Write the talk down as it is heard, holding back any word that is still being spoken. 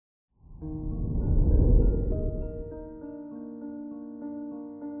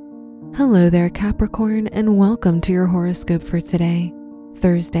Hello there, Capricorn, and welcome to your horoscope for today,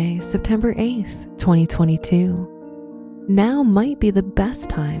 Thursday, September 8th, 2022. Now might be the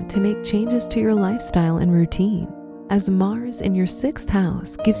best time to make changes to your lifestyle and routine, as Mars in your 6th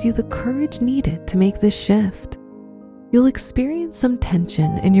house gives you the courage needed to make this shift. You'll experience some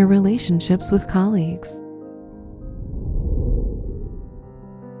tension in your relationships with colleagues.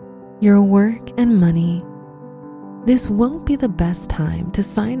 Your work and money. This won't be the best time to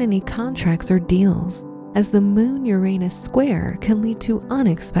sign any contracts or deals, as the Moon-Uranus square can lead to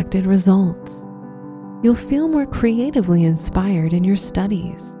unexpected results. You'll feel more creatively inspired in your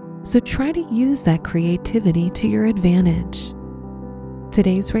studies, so try to use that creativity to your advantage.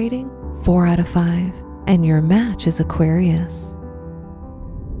 Today's rating, 4 out of 5, and your match is Aquarius.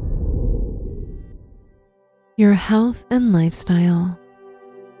 Your health and lifestyle.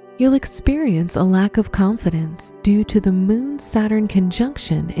 You'll experience a lack of confidence due to the Moon-Saturn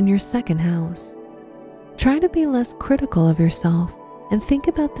conjunction in your 2nd house. Try to be less critical of yourself and think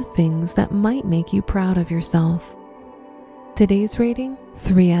about the things that might make you proud of yourself. Today's rating,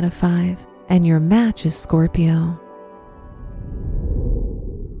 3 out of 5, and your match is Scorpio.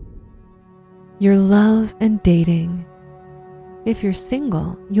 Your love and dating. If you're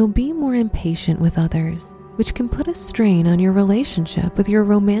single, you'll be more impatient with others, which can put a strain on your relationship with your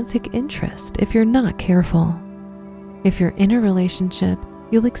romantic interest if you're not careful. If you're in a relationship,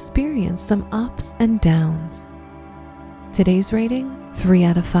 you'll experience some ups and downs. Today's rating, 3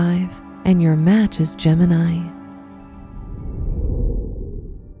 out of 5, and your match is Gemini.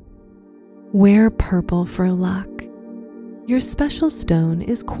 Wear purple for luck. Your special stone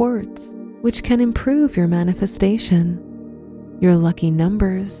is quartz, which can improve your manifestation. Your lucky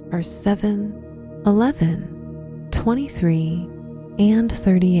numbers are 7, 11, 23, and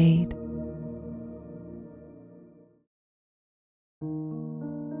 38.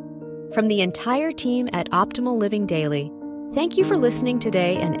 From the entire team at Optimal Living Daily, thank you for listening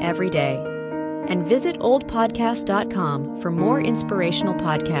today and every day. And visit oldpodcast.com for more inspirational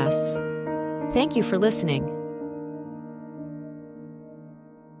podcasts. Thank you for listening.